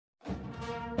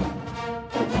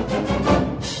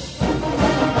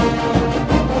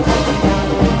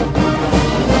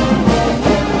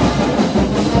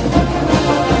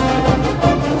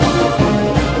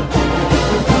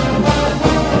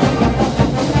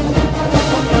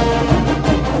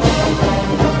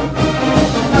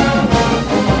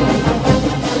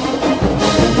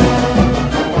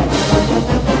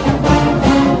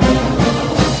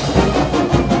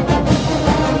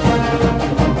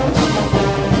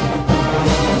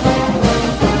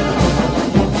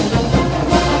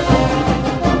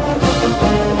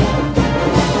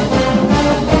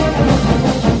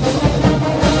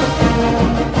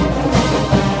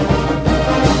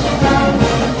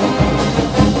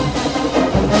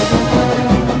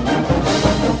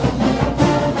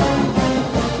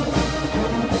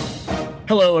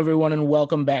everyone, and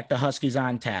welcome back to Huskies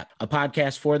on Tap, a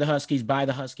podcast for the Huskies by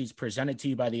the Huskies, presented to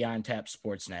you by the On Tap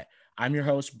Sportsnet. I'm your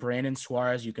host, Brandon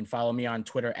Suarez. You can follow me on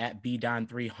Twitter at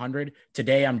BDon300.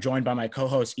 Today, I'm joined by my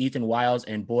co-host, Ethan Wiles,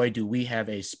 and boy, do we have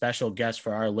a special guest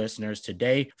for our listeners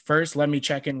today. First, let me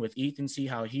check in with Ethan, see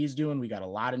how he's doing. We got a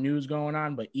lot of news going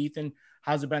on, but Ethan,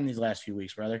 how's it been these last few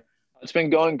weeks, brother? It's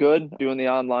been going good, doing the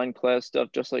online class stuff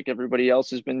just like everybody else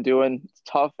has been doing. It's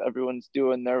tough. Everyone's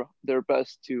doing their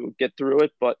best to get through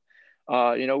it, but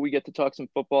we get to talk some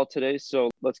football today,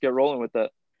 so let's get rolling with that.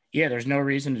 Yeah, there's no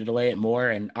reason to delay it more.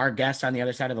 And our guest on the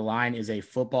other side of the line is a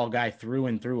football guy through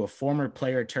and through, a former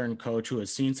player turned coach who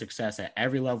has seen success at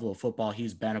every level of football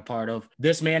he's been a part of.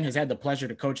 This man has had the pleasure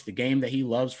to coach the game that he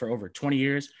loves for over 20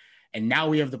 years. And now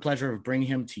we have the pleasure of bringing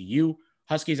him to you,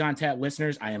 Huskies on Tap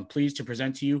listeners. I am pleased to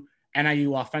present to you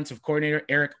NIU offensive coordinator,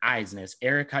 Eric Eisness.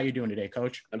 Eric, how you doing today,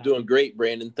 coach? I'm doing great,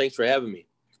 Brandon. Thanks for having me.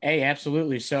 Hey,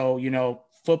 absolutely. So,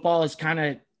 football is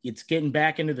it's getting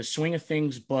back into the swing of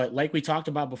things, but like we talked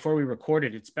about before we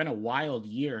recorded, it's been a wild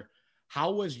year.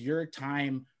 How was your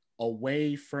time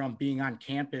away from being on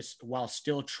campus while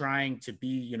still trying to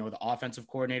be, the offensive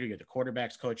coordinator, you're the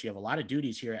quarterback's coach, you have a lot of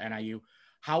duties here at NIU.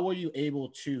 How were you able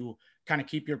to kind of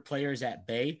keep your players at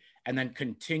bay and then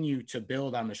continue to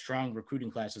build on the strong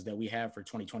recruiting classes that we have for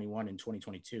 2021 and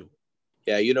 2022?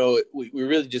 Yeah, we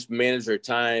really just managed our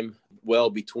time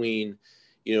well between,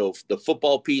 the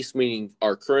football piece, meaning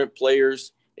our current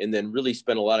players, and then really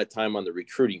spent a lot of time on the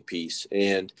recruiting piece.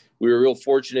 And we were real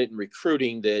fortunate in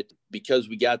recruiting that because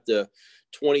we got the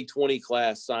 2020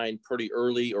 class signed pretty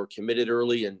early or committed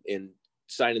early and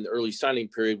signed in the early signing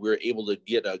period, we were able to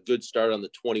get a good start on the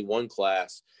 21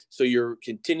 class. So you're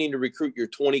continuing to recruit your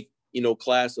 20,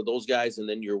 class of those guys, and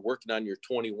then you're working on your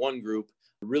 21 group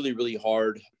really, really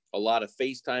hard. A lot of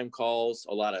FaceTime calls,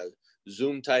 a lot of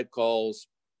Zoom type calls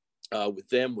with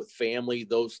them, with family,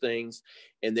 those things.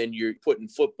 And then you're putting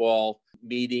football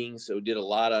meetings. So we did a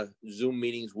lot of Zoom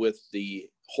meetings with the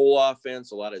whole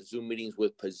offense, a lot of Zoom meetings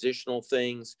with positional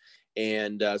things.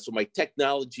 And so my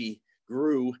technology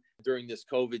grew during this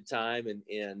COVID time.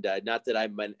 And not that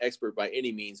I'm an expert by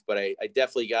any means, but I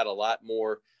definitely got a lot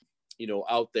more,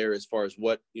 out there as far as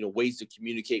what, ways to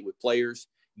communicate with players,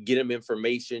 get them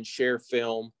information, share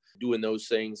film, doing those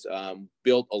things.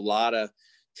 Built a lot of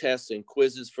tests and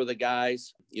quizzes for the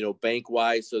guys, bank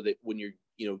wise, so that when you're,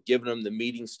 giving them the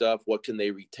meeting stuff, what can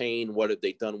they retain? What have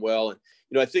they done well? And,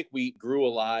 I think we grew a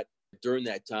lot during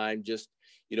that time, just,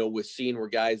 with seeing where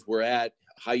guys were at,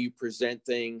 how you present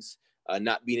things,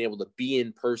 not being able to be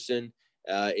in person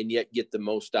and yet get the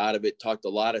most out of it. Talked a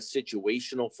lot of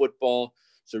situational football.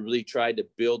 So really tried to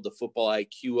build the football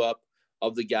IQ up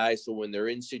of the guys. So when they're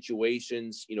in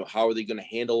situations, how are they going to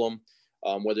handle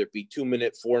them? Whether it be 2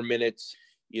 minutes, 4 minutes,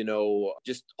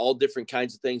 just all different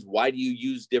kinds of things. Why do you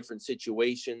use different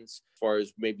situations as far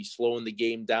as maybe slowing the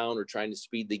game down or trying to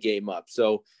speed the game up?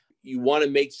 So you want to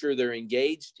make sure they're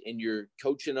engaged and you're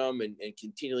coaching them and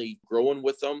continually growing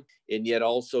with them, and yet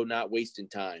also not wasting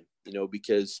time,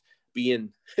 because being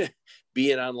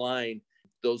online,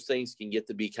 those things can get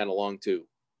to be kind of long too.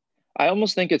 I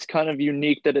almost think it's kind of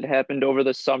unique that it happened over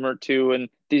the summer too. And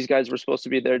these guys were supposed to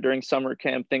be there during summer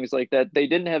camp, things like that. They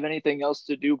didn't have anything else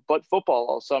to do but football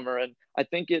all summer. And I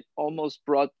think it almost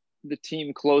brought the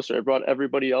team closer. It brought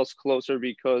everybody else closer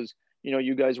because,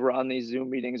 you guys were on these Zoom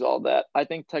meetings, all that. I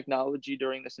think technology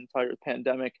during this entire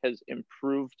pandemic has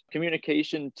improved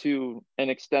communication to an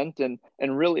extent. And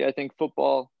really, I think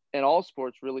football and all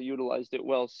sports really utilized it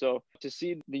well. So to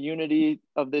see the unity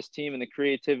of this team and the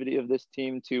creativity of this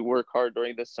team to work hard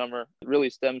during this summer really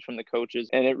stems from the coaches,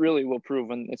 and it really will prove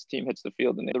when this team hits the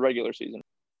field in the regular season.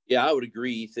 Yeah, I would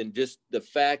agree, Ethan. Just the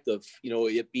fact of,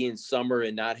 it being summer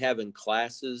and not having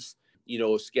classes,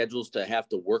 schedules to have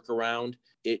to work around,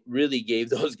 it really gave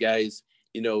those guys,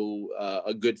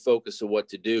 a good focus of what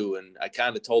to do. And I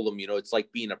kind of told them, it's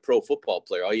like being a pro football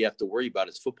player. All you have to worry about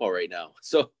is football right now.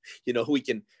 So,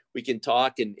 we can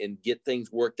talk and get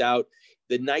things worked out.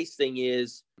 The nice thing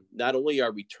is not only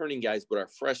our returning guys, but our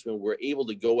freshmen were able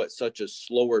to go at such a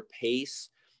slower pace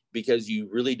because you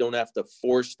really don't have to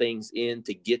force things in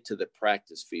to get to the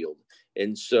practice field.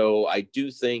 And so I do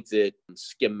think that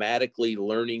schematically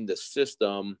learning the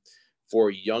system for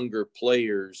younger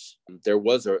players, there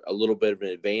was a little bit of an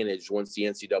advantage once the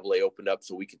NCAA opened up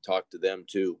so we could talk to them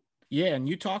too. Yeah, and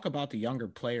you talk about the younger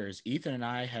players. Ethan and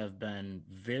I have been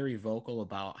very vocal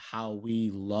about how we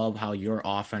love how your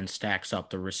offense stacks up.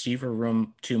 The receiver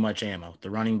room, too much ammo. The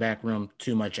running back room,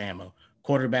 too much ammo.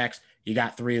 Quarterbacks, you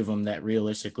got 3 of them that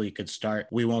realistically could start.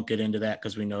 We won't get into that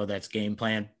because we know that's game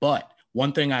plan. But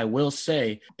One thing I will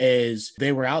say is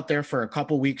they were out there for a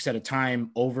couple weeks at a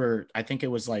time over, I think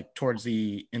it was like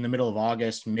in the middle of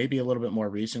August, maybe a little bit more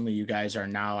recently. You guys are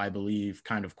now, I believe,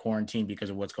 kind of quarantined because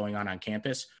of what's going on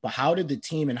campus. But how did the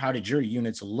team and how did your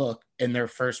units look in their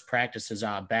first practices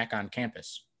back on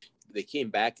campus? They came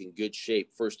back in good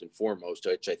shape, first and foremost,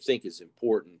 which I think is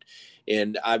important.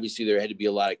 And obviously there had to be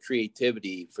a lot of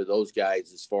creativity for those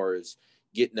guys as far as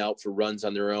getting out for runs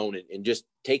on their own and just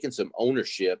taking some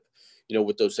ownership,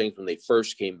 with those things when they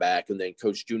first came back. And then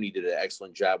Coach Junie did an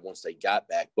excellent job once they got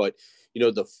back. But,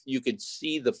 you could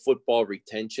see the football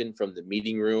retention from the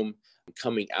meeting room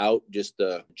coming out, just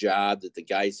the job that the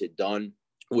guys had done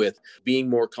with being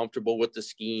more comfortable with the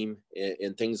scheme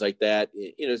and things like that.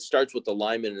 It starts with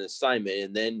alignment and assignment.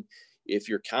 And then if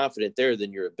you're confident there,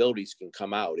 then your abilities can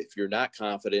come out. If you're not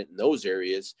confident in those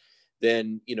areas,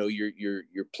 then,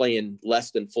 you're playing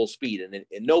less than full speed, and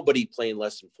nobody playing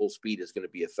less than full speed is going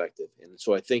to be effective. And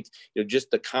so I think, just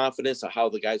the confidence of how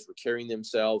the guys were carrying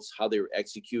themselves, how they were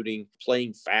executing,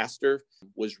 playing faster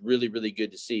was really, really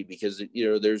good to see, because,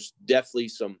 there's definitely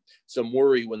some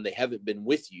worry when they haven't been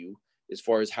with you as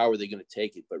far as how are they going to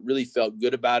take it, but really felt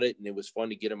good about it. And it was fun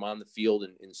to get them on the field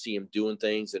and see them doing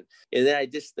things. And then I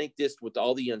just think this, with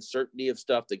all the uncertainty of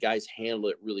stuff, the guys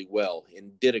handled it really well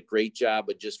and did a great job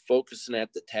of just focusing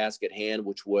at the task at hand,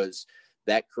 which was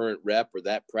that current rep or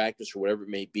that practice or whatever it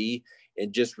may be,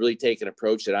 and just really take an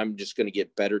approach that I'm just going to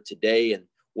get better today. And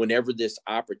whenever this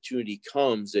opportunity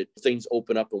comes, that things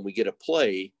open up and we get a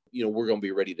play, we're going to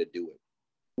be ready to do it.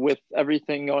 With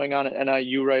everything going on at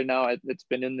NIU right now, it's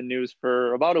been in the news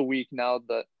for about a week now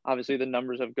that obviously the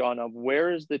numbers have gone up.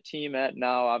 Where is the team at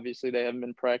now? Obviously they haven't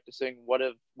been practicing. What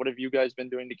have you guys been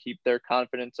doing to keep their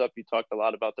confidence up? You talked a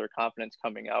lot about their confidence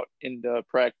coming out into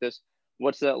practice.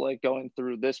 What's that like going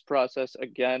through this process?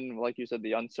 Again, like you said,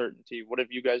 the uncertainty. What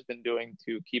have you guys been doing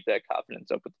to keep that confidence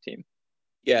up with the team?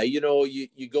 Yeah,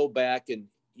 you go back and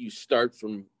you start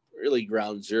from really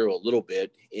ground zero a little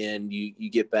bit, and you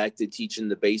get back to teaching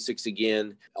the basics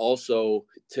again. Also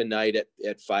tonight at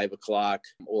 5:00,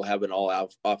 we'll have an all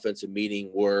offensive meeting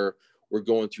where we're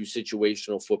going through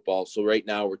situational football. So right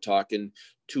now we're talking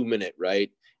 2-minute, right?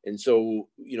 And so,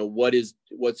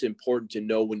 what's important to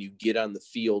know when you get on the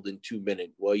field in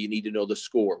 2-minute? Well, you need to know the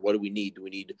score. What do we need? Do we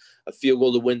need a field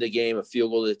goal to win the game, a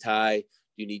field goal to tie?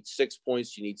 Do you need 6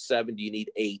 points? Do you need 7? Do you need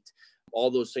 8? All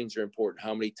those things are important.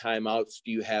 How many timeouts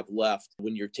do you have left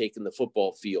when you're taking the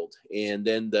football field? And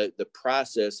then the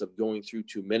process of going through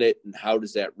 2-minute, and how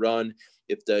does that run?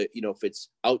 If if it's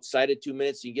outside of 2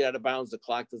 minutes, you get out of bounds, the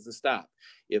clock doesn't stop.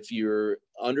 If you're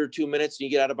under 2 minutes and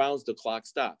you get out of bounds, the clock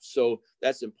stops. So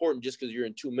that's important. Just because you're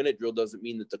in 2-minute drill doesn't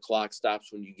mean that the clock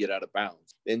stops when you get out of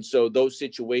bounds. And so those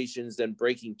situations, then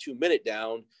breaking 2-minute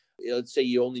down, let's say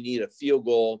you only need a field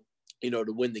goal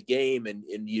to win the game, and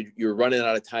you're running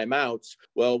out of timeouts.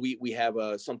 Well, we have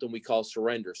something we call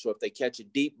surrender. So if they catch a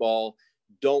deep ball,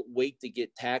 don't wait to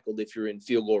get tackled. If you're in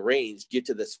field goal range, get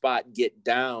to the spot, get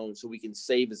down so we can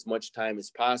save as much time as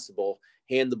possible,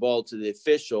 hand the ball to the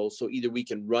official. So either we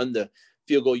can run the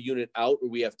field goal unit out, or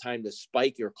we have time to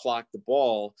spike or clock the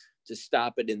ball to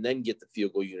stop it and then get the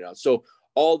field goal unit out. So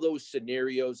all those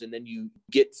scenarios, and then you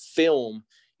get film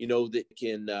that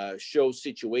can show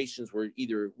situations where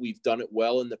either we've done it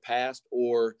well in the past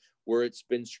or where it's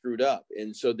been screwed up.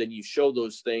 And so then you show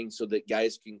those things so that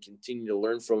guys can continue to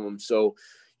learn from them. So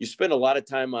you spend a lot of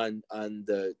time on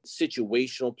the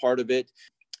situational part of it.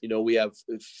 We have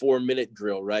a 4-minute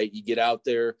drill, right? You get out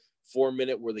there,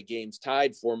 4-minute where the game's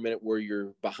tied, 4-minute where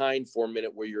you're behind,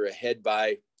 4-minute where you're ahead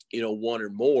by, 1 or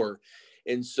more.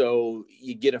 And so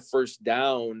you get a first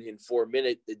down in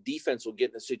 4-minute, the defense will get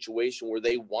in a situation where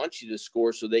they want you to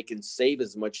score so they can save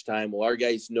as much time. Well, our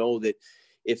guys know that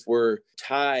if we're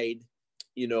tied,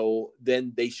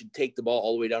 then they should take the ball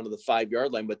all the way down to the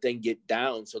 5-yard line, but then get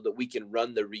down so that we can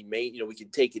run the we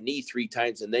can take a knee 3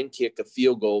 times and then kick a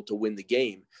field goal to win the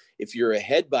game. If you're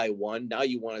ahead by 1, now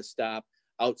you want to stop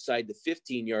outside the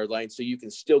 15-yard line so you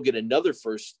can still get another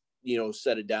first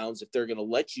set of downs if they're going to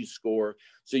let you score,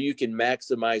 so you can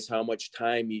maximize how much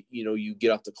time you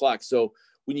get off the clock. So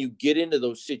when you get into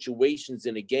those situations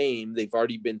in a game, they've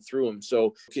already been through them.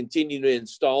 So continue to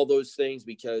install those things,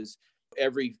 because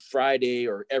every Friday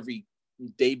or every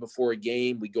day before a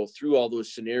game, we go through all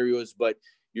those scenarios, but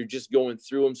you're just going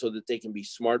through them so that they can be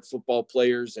smart football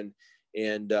players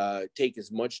and take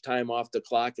as much time off the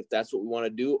clock if that's what we want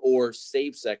to do, or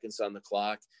save seconds on the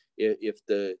clock if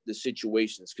the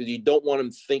situations, because you don't want them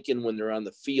thinking when they're on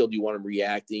the field. You want them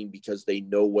reacting because they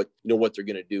know what they're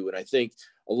going to do. And I think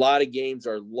a lot of games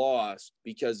are lost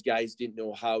because guys didn't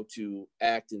know how to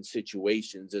act in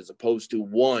situations, as opposed to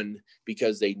one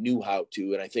because they knew how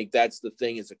to. And I think that's the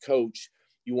thing as a coach.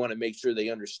 You want to make sure they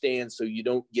understand, so you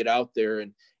don't get out there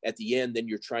and at the end, then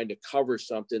you're trying to cover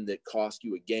something that cost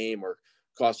you a game or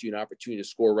cost you an opportunity to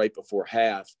score right before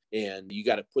half. And you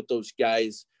got to put those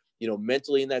guys,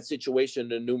 mentally in that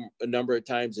situation a number of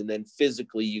times. And then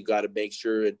physically, you got to make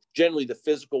sure. And generally the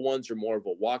physical ones are more of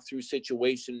a walkthrough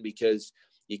situation, because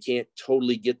you can't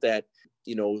totally get that,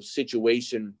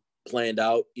 situation planned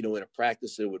out, in a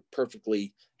practice that would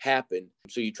perfectly happen.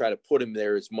 So you try to put them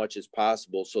there as much as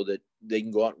possible so that they can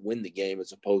go out and win the game,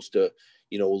 as opposed to,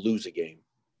 lose a game.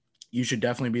 You should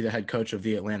definitely be the head coach of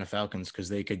the Atlanta Falcons, because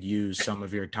they could use some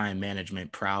of your time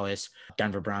management prowess.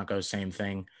 Denver Broncos, same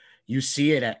thing. You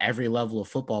see it at every level of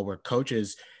football where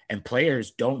coaches and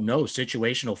players don't know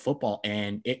situational football,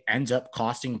 and it ends up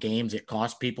costing games. It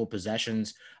costs people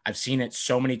possessions. I've seen it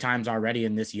so many times already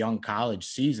in this young college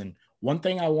season. One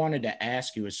thing I wanted to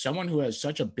ask you, as someone who has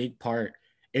such a big part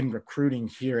in recruiting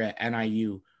here at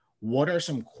NIU, what are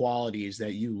some qualities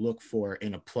that you look for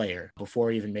in a player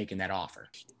before even making that offer?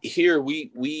 Here,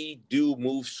 we do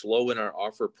move slow in our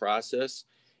offer process.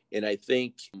 And I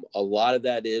think a lot of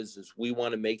that is we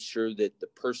want to make sure that the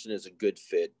person is a good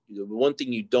fit. The one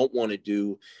thing you don't want to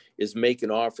do is make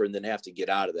an offer and then have to get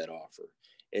out of that offer.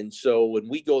 And so when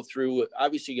we go through,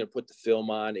 obviously you're going to put the film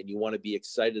on, and you want to be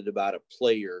excited about a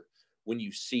player when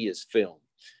you see his film.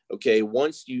 Okay,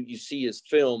 once you see his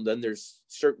film, then there's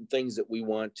certain things that we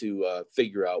want to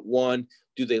figure out. One,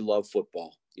 do they love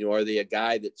football? Are they a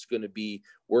guy that's going to be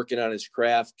working on his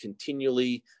craft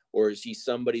continually, or is he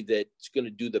somebody that's going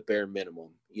to do the bare minimum?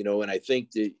 And I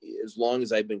think that as long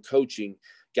as I've been coaching,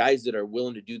 guys that are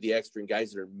willing to do the extra and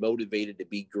guys that are motivated to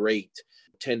be great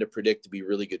tend to predict to be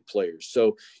really good players.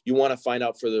 So you want to find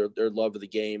out for their love of the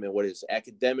game and what is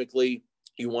academically.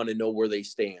 You want to know where they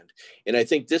stand. And I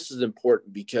think this is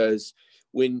important because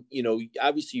when,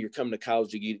 obviously you're coming to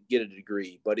college to get a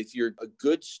degree, but if you're a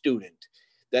good student,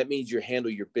 that means you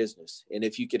handle your business. And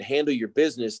if you can handle your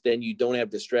business, then you don't have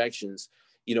distractions,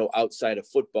 outside of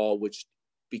football,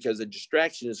 because a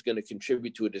distraction is going to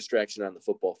contribute to a distraction on the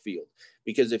football field.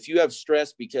 Because if you have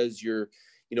stress because you're,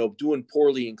 doing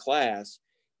poorly in class,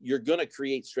 you're going to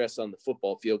create stress on the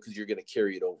football field because you're going to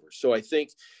carry it over. So I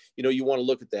think, you want to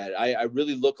look at that. I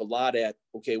really look a lot at,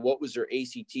 okay, what was their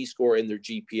ACT score and their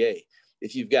GPA?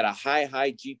 If you've got a high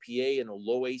GPA and a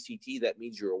low ACT, that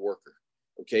means you're a worker.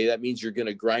 Okay, that means you're going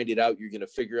to grind it out. You're going to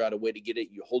figure out a way to get it.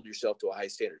 You hold yourself to a high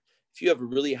standard. If you have a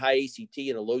really high ACT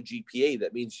and a low GPA,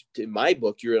 that means, in my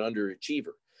book, you're an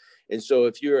underachiever. And so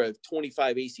if you're a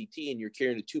 25 ACT and you're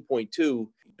carrying a 2.2,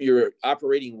 you're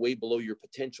operating way below your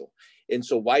potential. And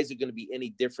so why is it going to be any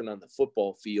different on the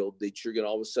football field that you're going to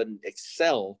all of a sudden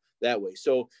excel that way?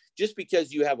 So just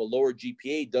because you have a lower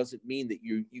GPA doesn't mean that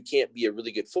you can't be a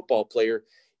really good football player,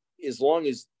 as long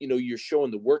as, you're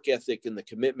showing the work ethic and the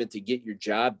commitment to get your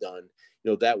job done,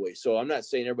 that way. So I'm not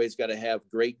saying everybody's got to have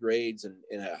great grades and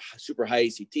a super high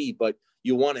ACT, but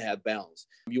you want to have balance.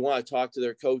 You want to talk to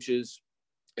their coaches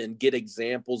and get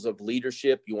examples of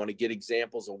leadership. You want to get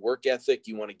examples of work ethic.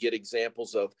 You want to get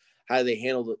examples of how they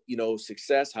handle,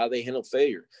 success, how they handle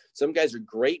failure. Some guys are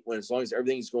great as long as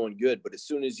everything's going good, but as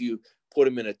soon as you put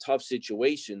them in a tough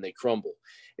situation, they crumble.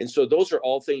 And so those are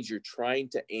all things you're trying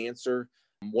to answer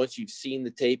once you've seen the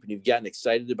tape and you've gotten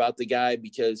excited about the guy,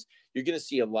 because you're going to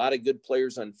see a lot of good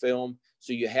players on film.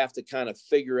 So you have to kind of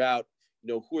figure out,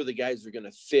 who are the guys that are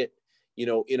going to fit,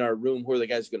 in our room, who are the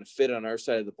guys going to fit on our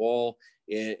side of the ball,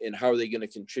 and how are they going to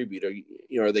contribute?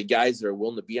 Are they guys that are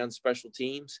willing to be on special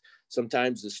teams?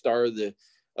 Sometimes the star of the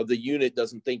unit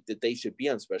doesn't think that they should be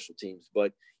on special teams,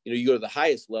 but you go to the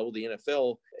highest level, the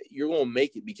NFL, you're going to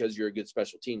make it because you're a good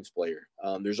special teams player.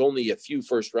 There's only a few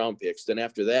first round picks. Then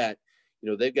after that,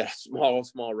 they've got a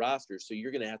small roster, so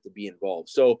you're going to have to be involved.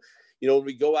 So, when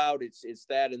we go out, it's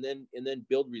that, and then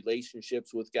build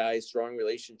relationships with guys, strong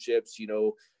relationships.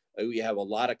 We have a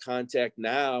lot of contact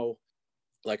now,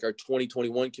 like our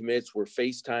 2021 commits. We're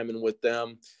FaceTiming with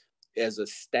them as a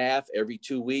staff every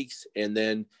 2 weeks, and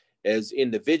then as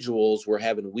individuals, we're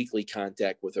having weekly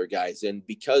contact with our guys. And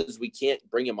because we can't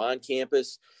bring them on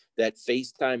campus, that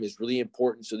FaceTime is really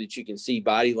important so that you can see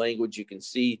body language, you can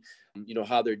see,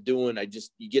 how they're doing.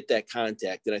 You get that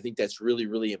contact. And I think that's really,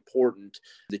 really important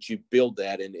that you build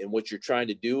that. And what you're trying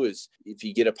to do is, if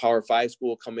you get a Power 5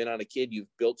 school come in on a kid,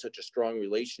 you've built such a strong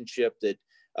relationship that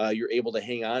you're able to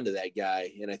hang on to that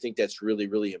guy. And I think that's really,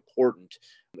 really important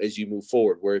as you move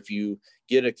forward, where if you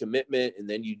get a commitment and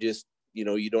then you just,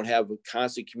 you don't have a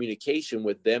constant communication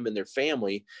with them and their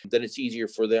family, then it's easier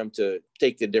for them to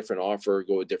take a different offer or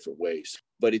go a different ways.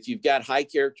 But if you've got high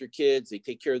character kids, they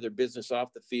take care of their business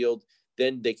off the field,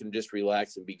 then they can just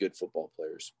relax and be good football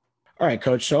players. All right,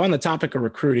 coach. So on the topic of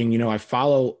recruiting, I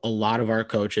follow a lot of our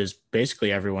coaches,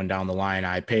 basically everyone down the line.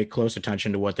 I pay close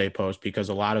attention to what they post because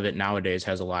a lot of it nowadays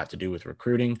has a lot to do with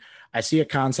recruiting. I see a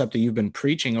concept that you've been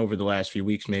preaching over the last few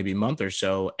weeks, maybe month or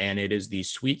so, and it is the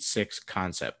Sweet Six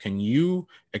concept. Can you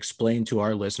explain to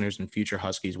our listeners and future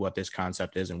Huskies what this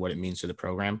concept is and what it means to the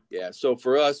program? Yeah. So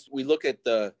for us, we look at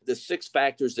the 6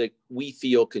 factors that we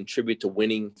feel contribute to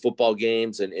winning football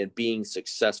games and being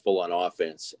successful on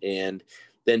offense. And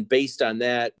then based on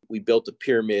that, we built a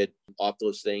pyramid off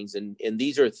those things. And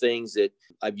these are things that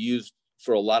I've used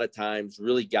for a lot of times,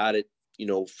 really got it,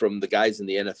 from the guys in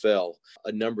the NFL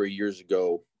a number of years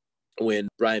ago when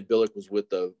Brian Billick was with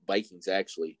the Vikings,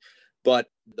 actually. But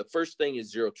the first thing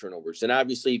is 0 turnovers. And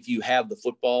obviously, if you have the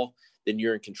football, then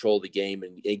you're in control of the game,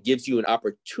 and it gives you an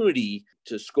opportunity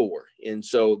to score. And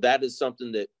so that is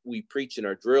something that we preach in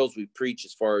our drills. We preach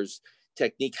as far as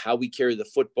technique, how we carry the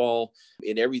football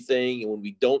and everything. And when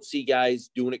we don't see guys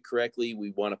doing it correctly,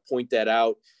 we want to point that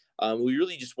out. We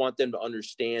really just want them to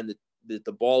understand that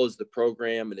the ball is the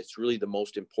program, and it's really the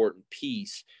most important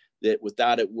piece, that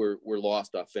without it, we're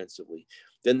lost offensively.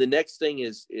 Then the next thing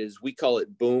is we call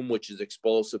it boom, which is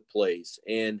explosive plays.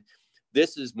 And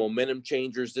this is momentum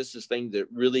changers. This is things that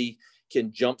really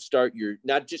can jumpstart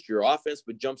not just your offense,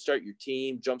 but jumpstart your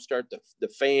team, jumpstart the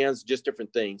fans, just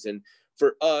different things. And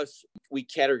for us, we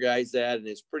categorize that, and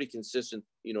it's pretty consistent,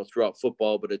 throughout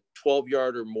football, but a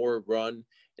 12-yard or more run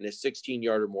and a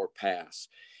 16-yard or more pass.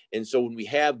 And so when we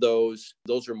have those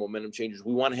are momentum changers.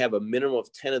 We want to have a minimum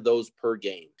of 10 of those per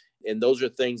game. And those are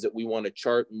things that we want to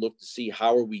chart and look to see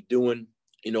how are we doing,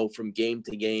 from game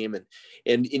to game.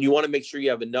 And you want to make sure you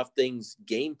have enough things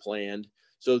game planned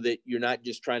so that you're not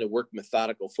just trying to work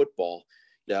methodical football.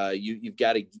 You've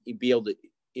got to be able to,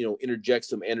 interject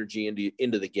some energy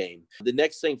into the game. The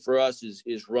next thing for us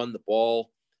is run the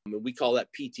ball. And we call that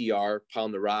PTR,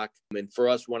 pound the rock. And for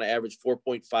us, we want to average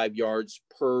 4.5 yards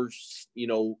per,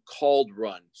 called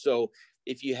run. So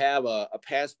if you have a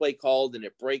pass play called and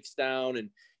it breaks down and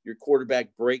your quarterback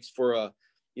breaks for a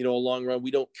long run,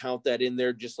 we don't count that in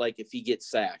there, just like if he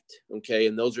gets sacked. Okay.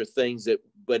 And those are things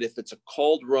but if it's a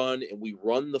called run and we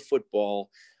run the football,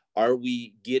 are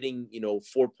we getting,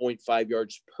 4.5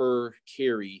 yards per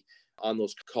carry on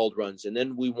those called runs? And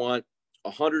then we want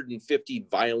 150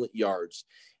 violent yards.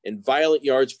 And violent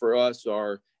yards for us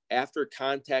are after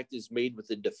contact is made with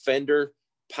the defender,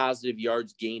 positive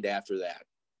yards gained after that.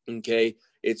 Okay.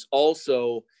 It's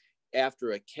also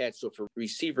after a catch. So if a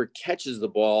receiver catches the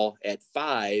ball at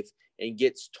 5 and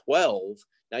gets 12,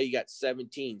 now you got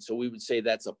 17. So we would say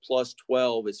that's a plus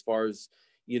 12 as far as,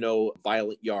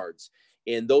 violent yards.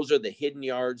 And those are the hidden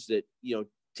yards that,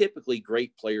 typically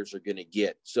great players are going to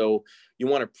get. So you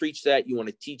want to preach that. You want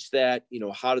to teach that.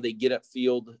 How do they get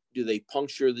upfield? Do they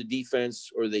puncture the defense,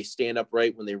 or they stand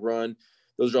upright when they run?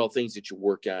 Those are all things that you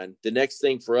work on. The next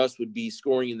thing for us would be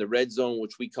scoring in the red zone,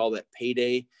 which we call that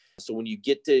payday. So when you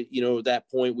get to,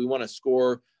 that point, we want to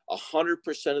score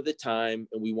 100% of the time,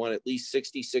 and we want at least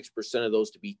 66% of those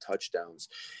to be touchdowns.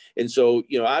 And so,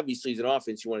 obviously as an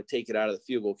offense, you want to take it out of the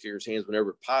field goal kicker's hands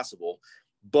whenever possible.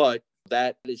 But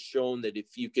that is shown that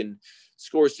if you can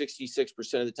score 66%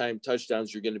 of the time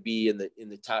touchdowns, you're going to be in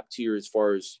the top tier as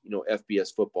far as,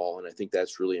 FBS football. And I think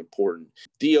that's really important.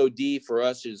 DOD for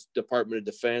us is Department of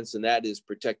Defense, and that is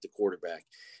protect the quarterback.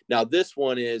 Now, this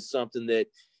one is something that,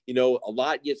 a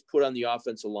lot gets put on the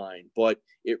offensive line, but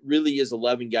it really is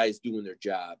 11 guys doing their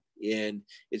job. And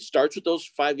it starts with those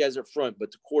 5 guys up front,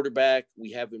 but the quarterback,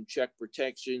 we have him check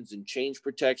protections and change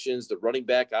protections. The running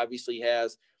back obviously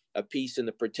has a piece in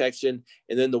the protection.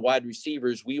 And then the wide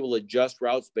receivers, we will adjust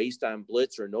routes based on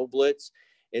blitz or no blitz.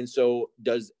 And so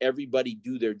does everybody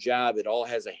do their job? It all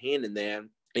has a hand in that.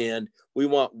 And we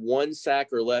want 1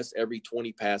 sack or less every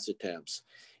 20 pass attempts.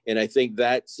 And I think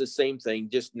that's the same thing,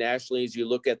 just nationally, as you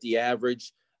look at the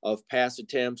average of pass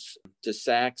attempts to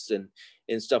sacks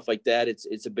and stuff like that,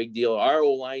 it's a big deal. Our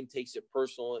O-line takes it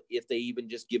personal if they even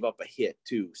just give up a hit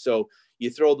too. So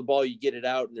you throw the ball, you get it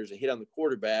out, and there's a hit on the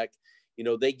quarterback,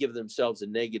 they give themselves a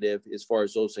negative as far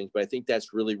as those things. But I think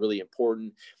that's really, really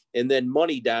important. And then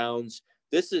money downs.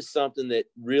 This is something that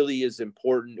really is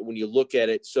important when you look at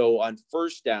it. So on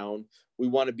first down, we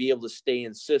want to be able to stay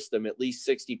in system at least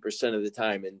 60% of the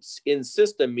time. And in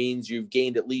system means you've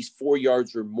gained at least 4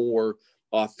 yards or more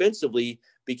offensively,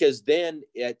 because then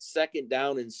at second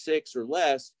down and 6 or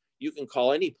less, you can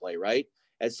call any play, right?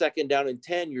 At second down and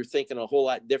 10, you're thinking a whole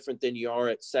lot different than you are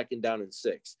at second down and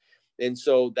 6. And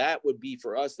so that would be,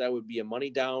 for us, that would be a money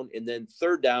down. And then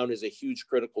third down is a huge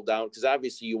critical down, because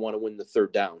obviously you want to win the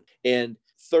third down. And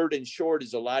third and short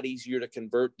is a lot easier to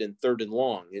convert than third and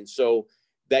long. And so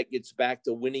that gets back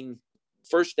to winning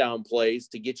first down plays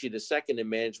to get you to second and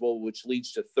manageable, which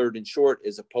leads to third and short,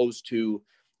 as opposed to,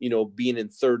 being in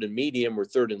third and medium or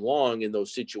third and long in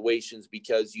those situations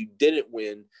because you didn't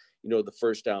win, the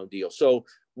first down deal. So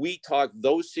we talk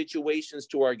those situations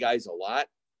to our guys a lot,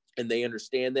 and they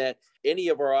understand that. Any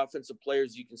of our offensive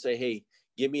players, you can say, hey,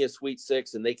 give me a sweet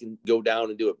six, and they can go down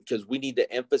and do it because we need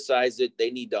to emphasize it. They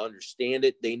need to understand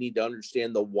it. They need to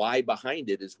understand the why behind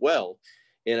it as well.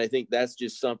 And I think that's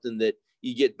just something that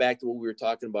you get back to what we were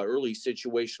talking about early,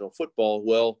 situational football.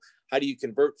 Well, how do you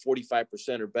convert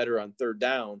 45% or better on third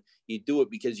down? You do it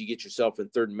because you get yourself in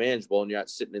third and manageable, and you're not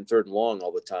sitting in third and long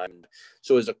all the time.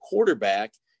 So as a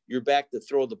quarterback, you're back to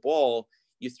throw the ball.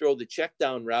 You throw the check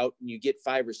down route and you get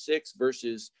 5 or 6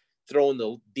 versus throwing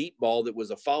the deep ball that was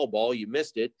a foul ball. You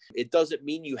missed it. It doesn't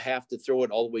mean you have to throw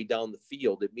it all the way down the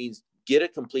field. It means get a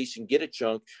completion, get a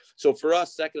chunk. So for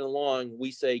us, second and long,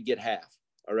 we say get half.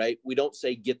 All right. We don't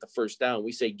say get the first down.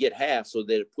 We say get half so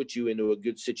that it puts you into a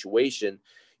good situation,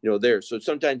 there. So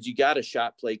sometimes you got a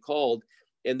shot play called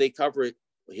and they cover it,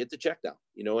 hit the check down,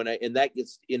 and that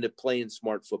gets into playing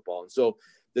smart football. And so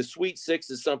the Sweet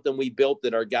Six is something we built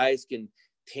that our guys can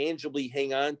tangibly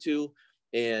hang on to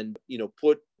and,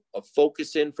 put a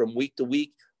focus in from week to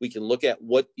week. We can look at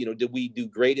what, did we do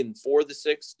great in 4 of the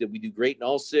 6? Did we do great in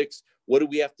all 6? What do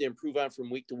we have to improve on from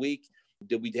week to week?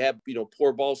 Did we have,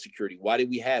 poor ball security? Why did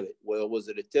we have it? Well, was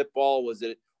it a tip ball? Was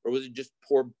it just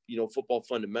poor, football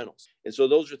fundamentals? And so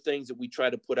those are things that we try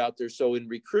to put out there. So in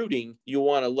recruiting, you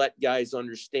want to let guys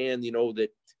understand, that,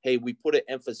 hey, we put an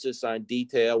emphasis on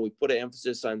detail. We put an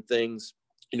emphasis on things,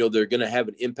 they're going to have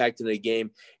an impact in the game.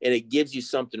 And it gives you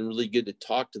something really good to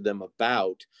talk to them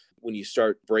about when you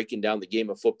start breaking down the game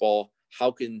of football. How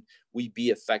can we be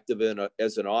effective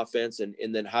as an offense? And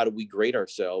then how do we grade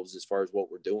ourselves as far as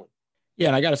what we're doing? Yeah,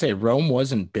 and I got to say, Rome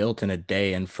wasn't built in a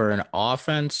day. And for an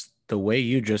offense, the way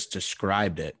you just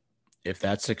described it, if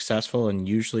that's successful, and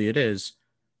usually it is,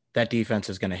 that defense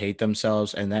is going to hate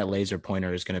themselves, and that laser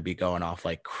pointer is going to be going off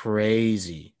like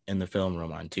crazy in the film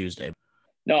room on Tuesday.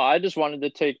 No, I just wanted to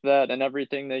take that and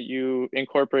everything that you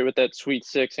incorporate with that Sweet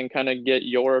Six and kind of get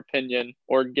your opinion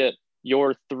or get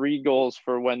your 3 goals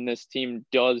for when this team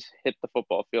does hit the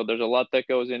football field. There's a lot that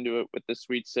goes into it with the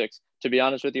Sweet Six. To be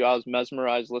honest with you, I was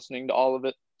mesmerized listening to all of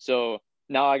it. So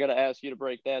now I got to ask you to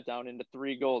break that down into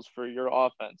 3 goals for your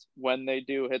offense when they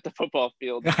do hit the football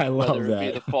field, I love whether that.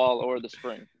 it be the fall or the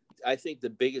spring. I think the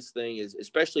biggest thing is,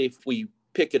 especially if we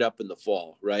pick it up in the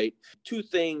fall, right? 2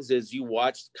 things as you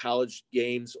watch college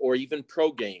games or even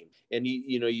pro game. And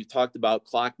you talked about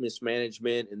clock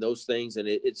mismanagement and those things, and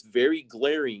it's very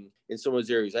glaring in some of those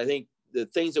areas. I think the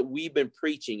things that we've been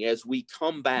preaching as we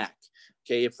come back,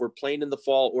 okay, if we're playing in the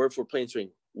fall or if we're playing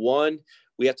spring, 1,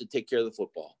 we have to take care of the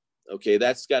football. Okay,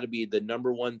 that's got to be the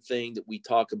number 1 thing that we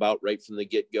talk about right from the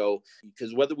get-go,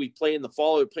 because whether we play in the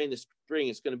fall or play in the spring,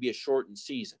 it's going to be a shortened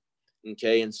season.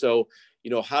 Okay, and so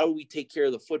how do we take care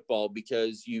of the football?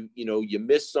 Because you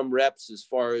miss some reps as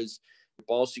far as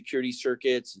ball security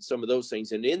circuits and some of those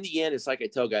things. And in the end, it's like I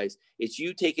tell guys, it's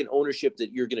you taking ownership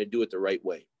that you're going to do it the right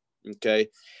way. Okay,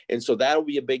 and so that'll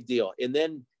be a big deal. And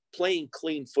then playing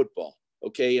clean football.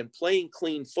 Okay, and playing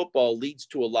clean football leads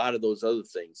to a lot of those other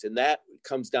things, and that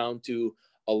comes down to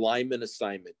alignment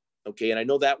assignment. Okay, and I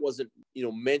know that wasn't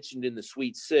mentioned in the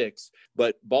Sweet Six,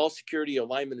 but ball security,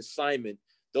 alignment assignment.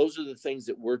 Those are the things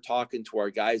that we're talking to our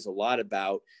guys a lot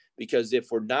about, because if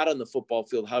we're not on the football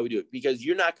field, how we do it? Because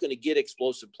you're not going to get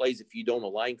explosive plays if you don't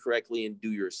align correctly and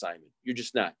do your assignment. You're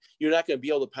just not. You're not going to be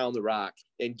able to pound the rock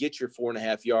and get your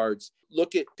 4.5 yards.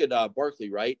 Look at Barkley,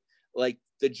 right? Like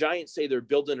the Giants say they're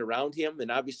building around him, and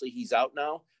obviously he's out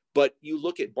now. But you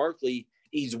look at Barkley,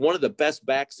 he's one of the best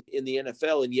backs in the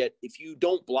NFL, and yet if you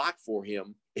don't block for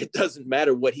him, it doesn't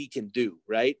matter what he can do,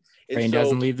 right? And Train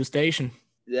doesn't leave the station.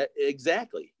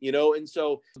 Exactly. And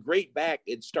so great back,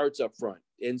 it starts up front.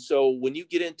 And so when you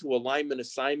get into alignment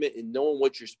assignment and knowing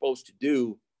what you're supposed to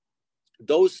do,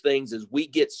 those things, as we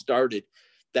get started,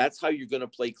 that's how you're going to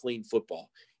play clean football.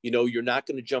 You're not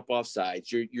going to jump off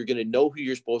sides. You're going to know who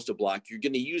you're supposed to block. You're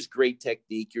going to use great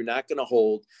technique. You're not going to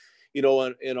hold, and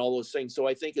all those things. So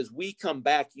I think as we come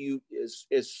back,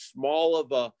 as small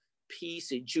of a piece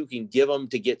that you can give them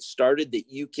to get started, that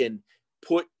you can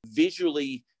put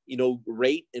visually,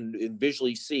 rate and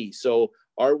visually see. So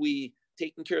are we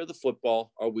taking care of the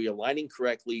football? Are we aligning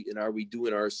correctly? And are we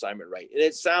doing our assignment right? And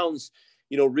it sounds,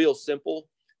 real simple,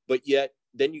 but yet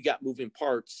then you got moving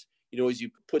parts, as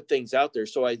you put things out there.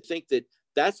 So I think that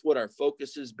that's what our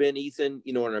focus has been, Ethan,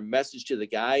 and our message to the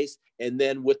guys. And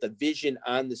then with the vision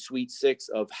on the Sweet Six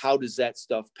of how does that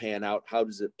stuff pan out? How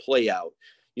does it play out,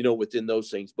 within those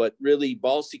things? But really,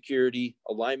 ball security,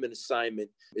 alignment assignment,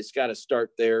 it's got to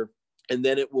start there. And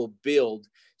then it will build.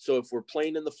 So if we're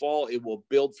playing in the fall, it will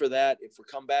build for that. If we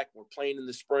come back, we're playing in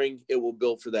the spring, it will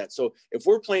build for that. So if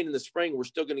we're playing in the spring, we're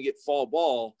still going to get fall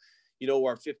ball,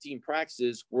 our 15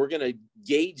 practices. We're going to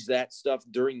gauge that stuff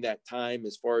during that time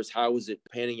as far as how is it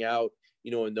panning out,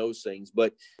 and those things.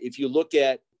 But if you look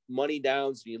at money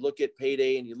downs, and you look at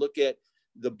payday, and you look at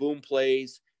the boom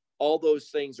plays, all those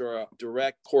things are a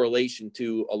direct correlation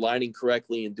to aligning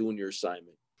correctly and doing your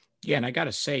assignment. Yeah, and I got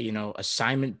to say,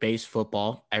 assignment-based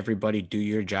football, everybody do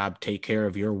your job, take care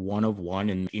of your one of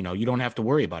one, and, you don't have to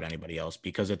worry about anybody else,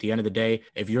 because at the end of the day,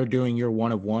 if you're doing your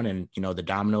one of one and, the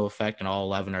domino effect and all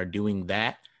 11 are doing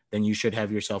that, then you should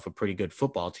have yourself a pretty good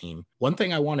football team. One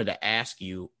thing I wanted to ask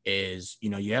you is,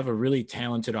 you have a really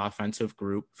talented offensive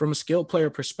group. From a skill player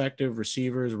perspective,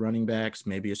 receivers, running backs,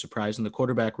 maybe a surprise in the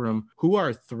quarterback room, who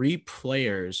are 3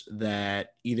 players that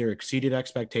either exceeded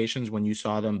expectations when you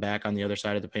saw them back on the other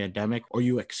side of the pandemic, or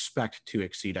you expect to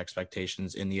exceed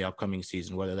expectations in the upcoming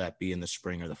season, whether that be in the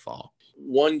spring or the fall?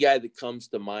 One guy that comes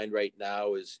to mind right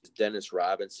now is Dennis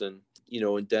Robinson,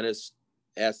 and Dennis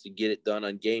has to get it done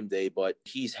on game day, but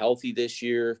he's healthy this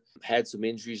year, had some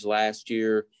injuries last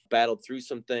year, battled through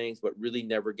some things, but really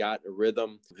never got in a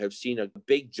rhythm. Have seen a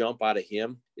big jump out of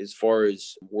him as far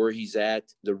as where he's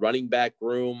at. The running back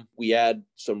room, we had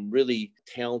some really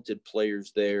talented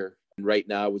players there. And right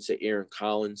now, I would say Aaron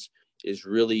Collins is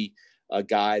really a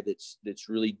guy that's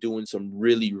really doing some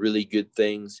really, really good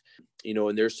things,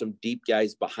 and there's some deep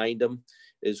guys behind him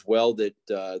as well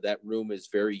that room is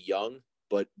very young,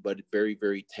 but very,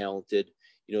 very talented.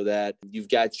 That you've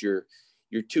got your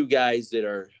 2 guys that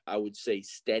are, I would say,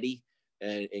 steady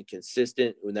and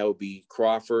consistent, and that would be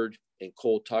Crawford and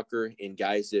Cole Tucker, and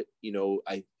guys that,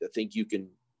 I think you can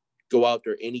go out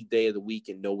there any day of the week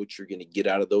and know what you're going to get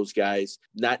out of those guys.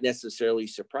 Not necessarily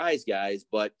surprise guys,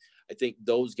 but I think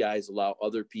those guys allow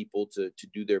other people to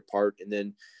do their part. And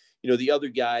then, the other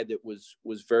guy that was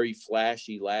very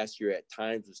flashy last year at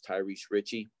times was Tyrese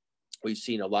Ritchie. We've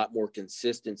seen a lot more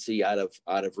consistency out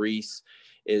of Reese,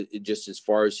 just as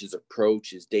far as his approach,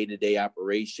 his day-to-day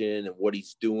operation, and what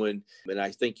he's doing. And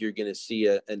I think you're going to see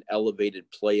an elevated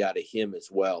play out of him as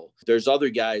well. There's other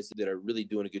guys that are really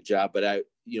doing a good job, but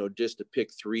just to pick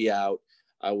 3 out,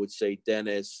 I would say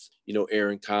Dennis,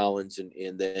 Aaron Collins,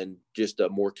 and then just a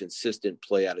more consistent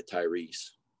play out of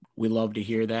Tyrese. We love to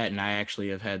hear that. And I actually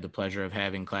have had the pleasure of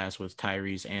having class with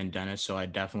Tyrese and Dennis. So I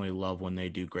definitely love when they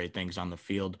do great things on the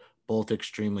field. Both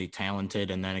extremely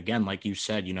talented. And then again, like you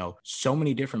said, so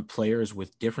many different players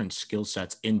with different skill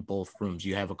sets in both rooms.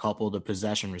 You have a couple of the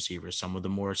possession receivers, some of the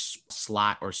more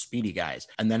slot or speedy guys.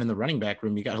 And then in the running back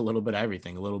room, you got a little bit of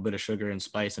everything, a little bit of sugar and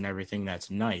spice and everything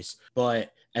that's nice.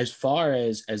 But as far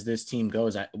as this team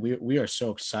goes, we are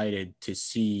so excited to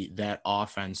see that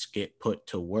offense get put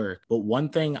to work. But one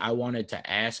thing I wanted to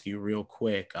ask you real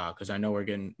quick, because I know we're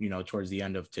getting, towards the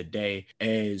end of today,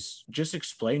 is just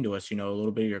explain to us, a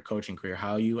little bit of your coaching career,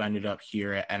 how you ended up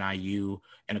here at NIU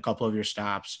and a couple of your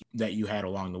stops that you had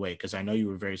along the way, because I know you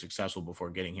were very successful before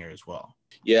getting here as well.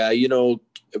 Yeah,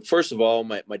 first of all,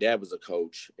 my dad was a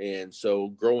coach. And so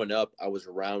growing up, I was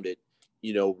around it,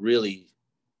 really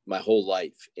my whole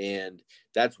life. And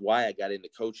that's why I got into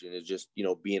coaching, is just,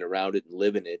 being around it and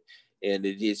living it. And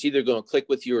it's either going to click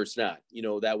with you or it's not.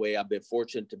 That way I've been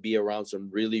fortunate to be around some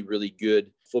really, really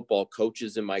good football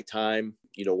coaches in my time.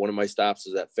 One of my stops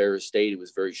was at Ferris State. It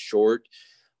was very short,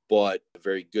 but a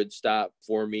very good stop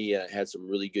for me. I had some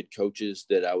really good coaches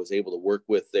that I was able to work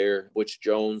with there. Butch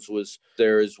Jones was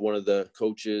there as one of the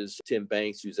coaches. Tim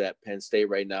Banks, who's at Penn State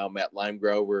right now. Matt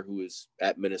Limegrover, who is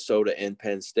at Minnesota and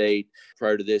Penn State.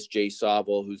 Prior to this, Jay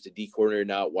Sauvel, who's the D coordinator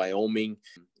now at Wyoming.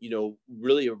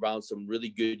 Really around some really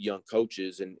good young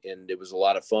coaches. And it was a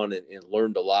lot of fun and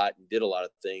learned a lot and did a lot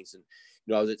of things. And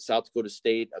I was at South Dakota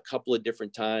State a couple of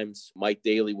different times. Mike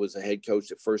Daly was a head coach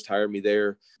that first hired me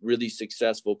there. Really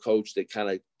successful coach that kind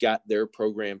of got their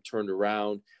program turned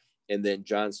around. And then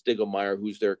John Stiglmeyer,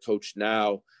 who's their coach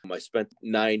now. I spent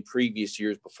 9 previous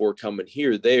years before coming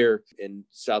here there. And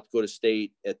South Dakota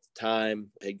State at the time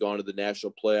had gone to the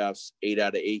national playoffs 8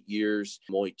 out of 8 years.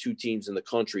 Only 2 teams in the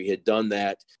country had done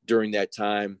that during that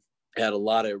time. Had a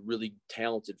lot of really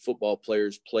talented football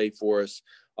players play for us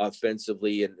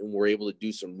offensively, and we're able to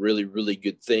do some really, really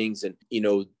good things. And,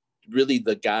 really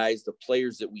the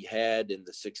players that we had and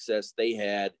the success they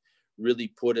had really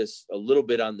put us a little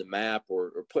bit on the map,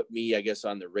 or put me, I guess,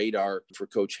 on the radar for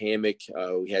Coach Hammock.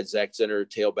 We had Zach Zenner,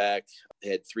 tailback,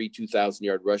 had 3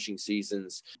 2,000-yard rushing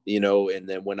seasons, and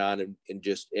then went on and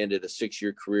just ended a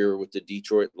 6-year career with the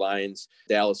Detroit Lions.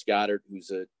 Dallas Goedert,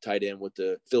 who's a tight end with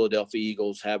the Philadelphia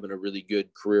Eagles, having a really good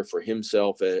career for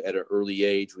himself at an early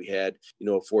age. We had, a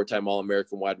 4-time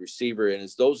All-American wide receiver. And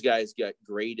as those guys got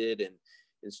graded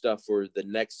and stuff for the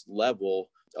next level,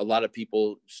 a lot of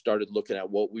people started looking at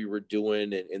what we were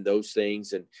doing and those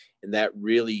things. And that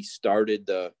really started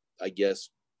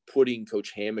putting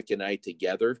Coach Hammock and I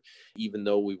together, even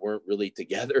though we weren't really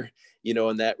together,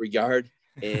 in that regard.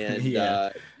 And,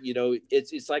 Yeah.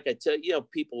 It's like I tell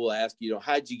people will ask,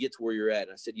 how'd you get to where you're at?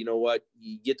 And I said, you know what,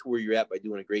 you get to where you're at by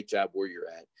doing a great job where you're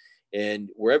at. And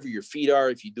wherever your feet are,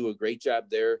 if you do a great job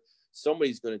there,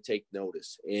 somebody's going to take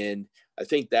notice. And I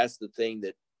think that's the thing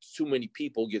that too many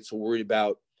people get so worried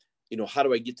about, how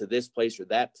do I get to this place or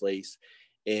that place?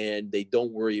 And they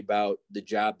don't worry about the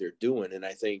job they're doing. And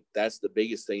I think that's the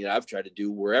biggest thing that I've tried to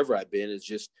do wherever I've been is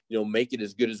just, make it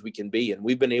as good as we can be. And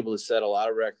we've been able to set a lot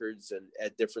of records and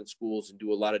at different schools and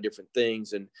do a lot of different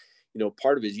things. And,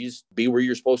 part of it is you just be where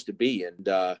you're supposed to be. And,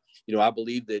 I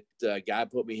believe that God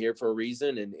put me here for a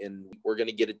reason and we're going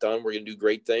to get it done. We're going to do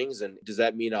great things. And does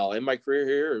that mean I'll end my career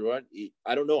here or what?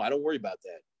 I don't know. I don't worry about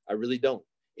that. I really don't.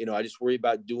 I just worry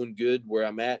about doing good where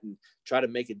I'm at and try to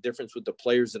make a difference with the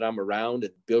players that I'm around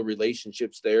and build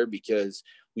relationships there because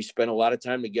we spend a lot of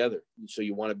time together. So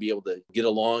you want to be able to get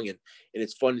along and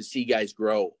it's fun to see guys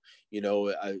grow.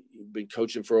 I've been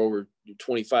coaching for over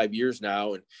 25 years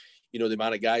now and, the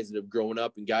amount of guys that have grown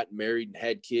up and gotten married and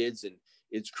had kids and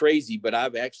it's crazy, but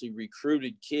I've actually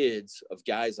recruited kids of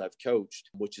guys I've coached,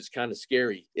 which is kind of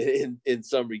scary in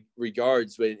some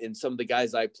regards. But in some of the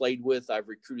guys I played with, I've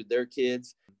recruited their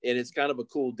kids. And it's kind of a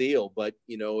cool deal. But,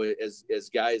 as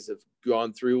guys have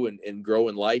gone through and grow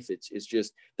in life, it's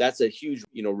just that's a huge,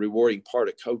 rewarding part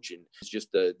of coaching. It's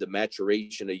just the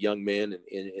maturation of young men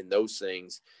and those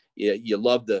things. Yeah, you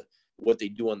love what they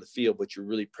do on the field, but you're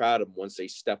really proud of them once they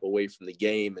step away from the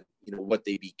game and, what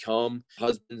they become,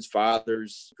 husbands,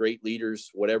 fathers, great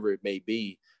leaders, whatever it may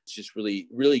be. It's just really,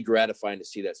 really gratifying to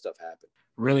see that stuff happen.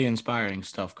 Really inspiring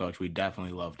stuff, Coach. We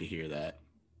definitely love to hear that.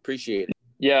 Appreciate it.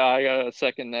 Yeah, I gotta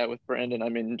second that with Brandon. I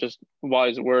mean, just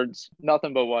wise words,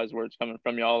 nothing but wise words coming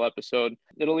from you all episode.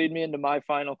 It'll lead me into my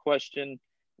final question.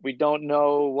 We don't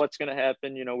know what's going to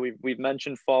happen. We've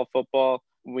mentioned fall football.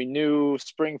 We knew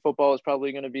spring football is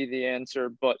probably going to be the answer,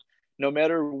 but no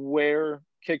matter where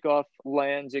kickoff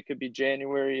lands, it could be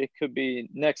January, it could be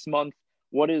next month.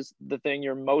 What is the thing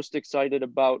you're most excited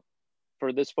about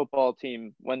for this football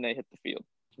team when they hit the field?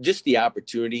 Just the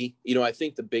opportunity. I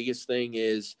think the biggest thing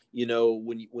is,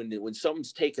 when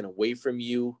something's taken away from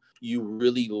you, you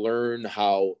really learn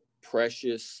how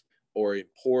precious or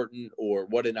important or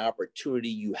what an opportunity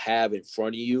you have in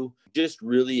front of you. Just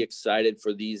really excited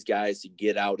for these guys to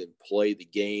get out and play the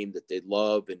game that they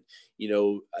love. And,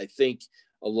 I think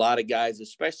a lot of guys,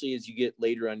 especially as you get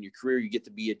later on in your career, you get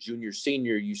to be a junior,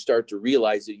 senior, you start to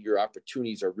realize that your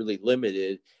opportunities are really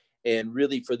limited. And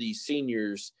really for these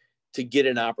seniors to get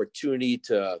an opportunity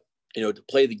to, to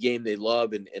play the game they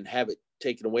love and have it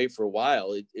taken away for a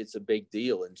while, it's a big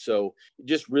deal. And so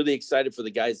just really excited for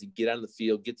the guys to get on the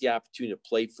field, get the opportunity to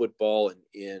play football.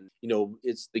 And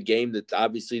it's the game that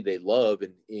obviously they love.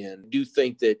 And do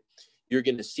think that you're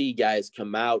going to see guys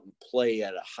come out and play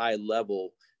at a high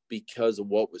level because of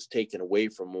what was taken away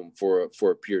from them for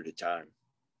a period of time.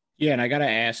 Yeah, and I got to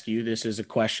ask you, this is a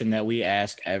question that we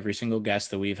ask every single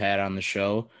guest that we've had on the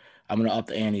show. I'm going to up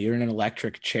the ante. You're in an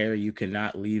electric chair. You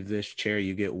cannot leave this chair.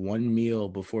 You get one meal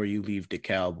before you leave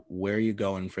DeKalb. Where are you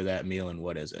going for that meal and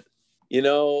what is it?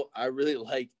 I really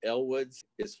like Elwood's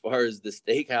as far as the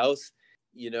steakhouse,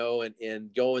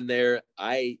 and going there.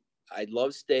 I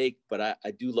love steak, but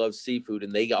I do love seafood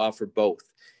and they offer both.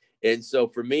 And so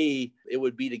for me, it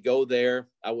would be to go there.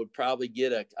 I would probably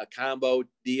get a combo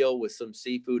deal with some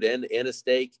seafood and a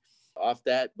steak off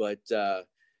that, but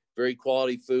very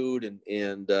quality food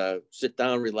and sit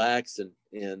down, relax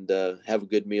and have a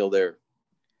good meal there.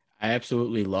 I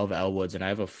absolutely love Elwood's, and I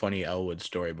have a funny Elwood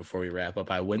story before we wrap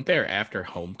up. I went there after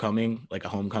homecoming, like a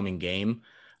homecoming game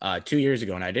 2 years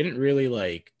ago, and I didn't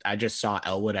really I just saw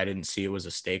Elwood. I didn't see it was a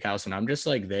steakhouse, and I'm just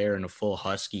there in a full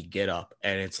Husky get up,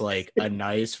 and it's like a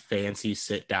nice fancy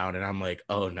sit down, and I'm like,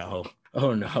 oh no.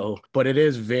 But it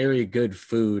is very good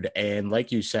food. And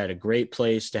like you said, a great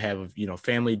place to have,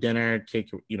 family dinner,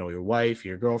 take, your wife,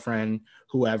 your girlfriend,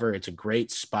 whoever. It's a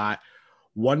great spot.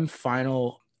 One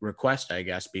final request, I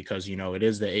guess, because, it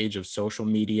is the age of social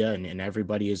media and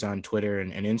everybody is on Twitter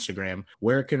and Instagram.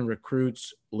 Where can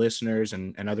recruits, listeners,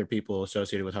 and other people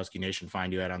associated with Husky Nation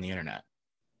find you at on the internet?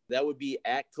 That would be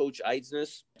at Coach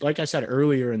Eidsness. Like I said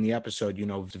earlier in the episode,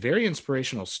 very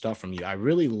inspirational stuff from you. I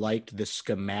really liked the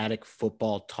schematic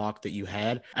football talk that you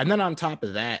had. And then on top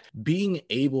of that, being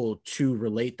able to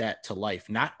relate that to life,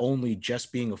 not only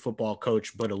just being a football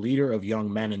coach, but a leader of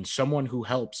young men and someone who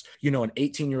helps, an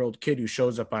 18-year-old kid who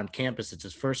shows up on campus. It's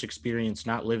his first experience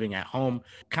not living at home,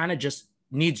 kind of just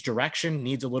needs direction,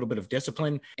 needs a little bit of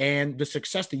discipline. And the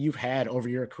success that you've had over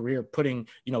your career, putting,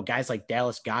 guys like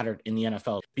Dallas Goedert in the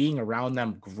NFL, being around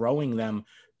them, growing them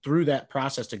through that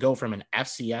process to go from an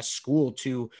FCS school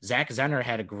to Zach Zenner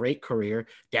had a great career.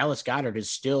 Dallas Goedert is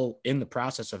still in the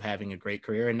process of having a great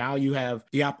career. And now you have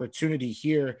the opportunity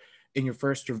here in your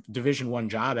first Division I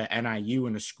job at NIU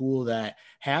in a school that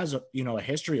has a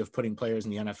history of putting players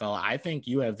in the NFL. I think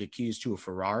you have the keys to a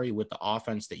Ferrari with the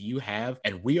offense that you have.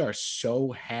 And we are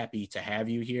so happy to have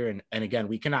you here. And again,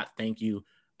 we cannot thank you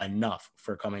enough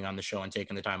for coming on the show and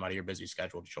taking the time out of your busy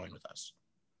schedule to join with us.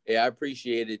 Yeah, I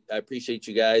appreciate it. I appreciate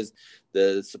you guys,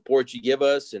 the support you give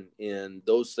us and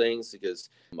those things, because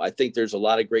I think there's a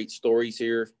lot of great stories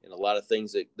here and a lot of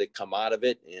things that come out of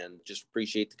it, and just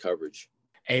appreciate the coverage.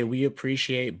 Hey, we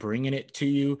appreciate bringing it to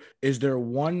you. Is there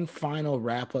one final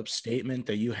wrap-up statement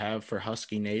that you have for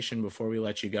Husky Nation before we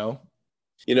let you go?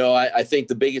 I think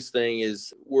the biggest thing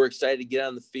is we're excited to get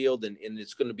on the field, and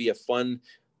it's going to be a fun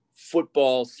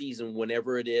football season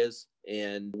whenever it is,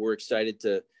 and we're excited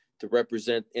to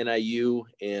represent NIU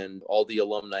and all the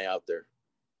alumni out there.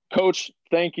 Coach,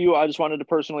 thank you. I just wanted to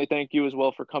personally thank you as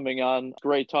well for coming on.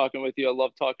 Great talking with you. I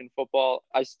love talking football.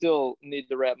 I still need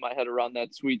to wrap my head around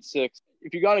that Sweet Six.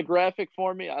 If you got a graphic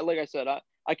for me, like I said,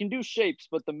 I can do shapes,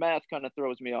 but the math kind of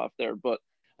throws me off there. But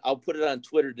I'll put it on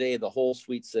Twitter today, the whole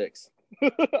Sweet Six.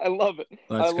 I love it.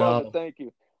 Let's go. Love it. Thank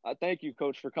you. Thank you,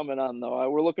 Coach, for coming on, though.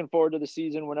 We're looking forward to the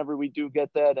season whenever we do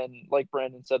get that. And like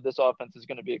Brandon said, this offense is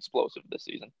going to be explosive this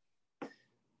season.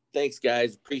 Thanks,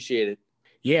 guys. Appreciate it.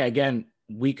 Yeah, again,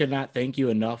 we could not thank you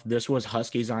enough. This was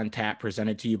Huskies on Tap,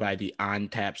 presented to you by the On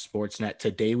Tap Sportsnet.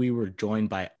 Today, we were joined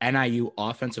by NIU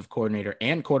offensive coordinator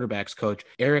and quarterbacks coach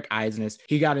Eric Eidsness.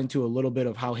 He got into a little bit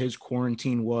of how his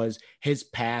quarantine was, his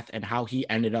path, and how he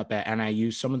ended up at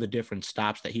NIU, some of the different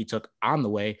stops that he took on the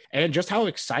way, and just how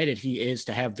excited he is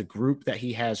to have the group that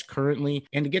he has currently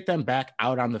and to get them back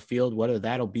out on the field, whether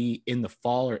that'll be in the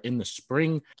fall or in the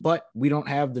spring. But we don't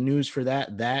have the news for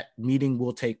that. That meeting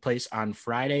will take place on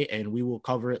Friday, and we will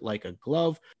cover it like a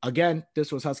glove. Again,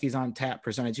 this was Huskies on Tap,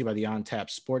 presented to you by the On Tap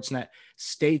Sportsnet.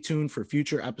 Stay tuned for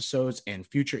future episodes and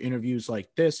future interviews like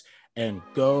this, and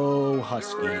go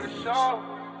Huskies.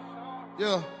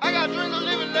 Yeah. I got dreams of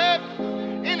living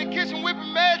lavish in the kitchen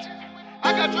whipping magic.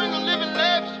 I got dreams of living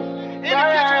lavish in the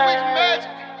kitchen whipping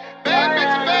magic. Bad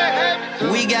bitch, bad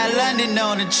habits. We got London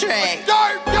on the track.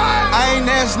 I ain't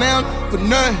asked now for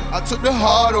nothing. I took the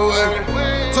hard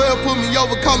away. 12 put me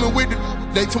over, coming with it.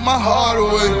 They took my heart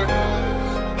away.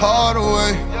 Hard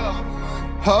away.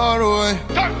 Hard away.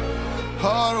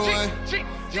 Hard away.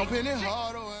 Jumping in hard.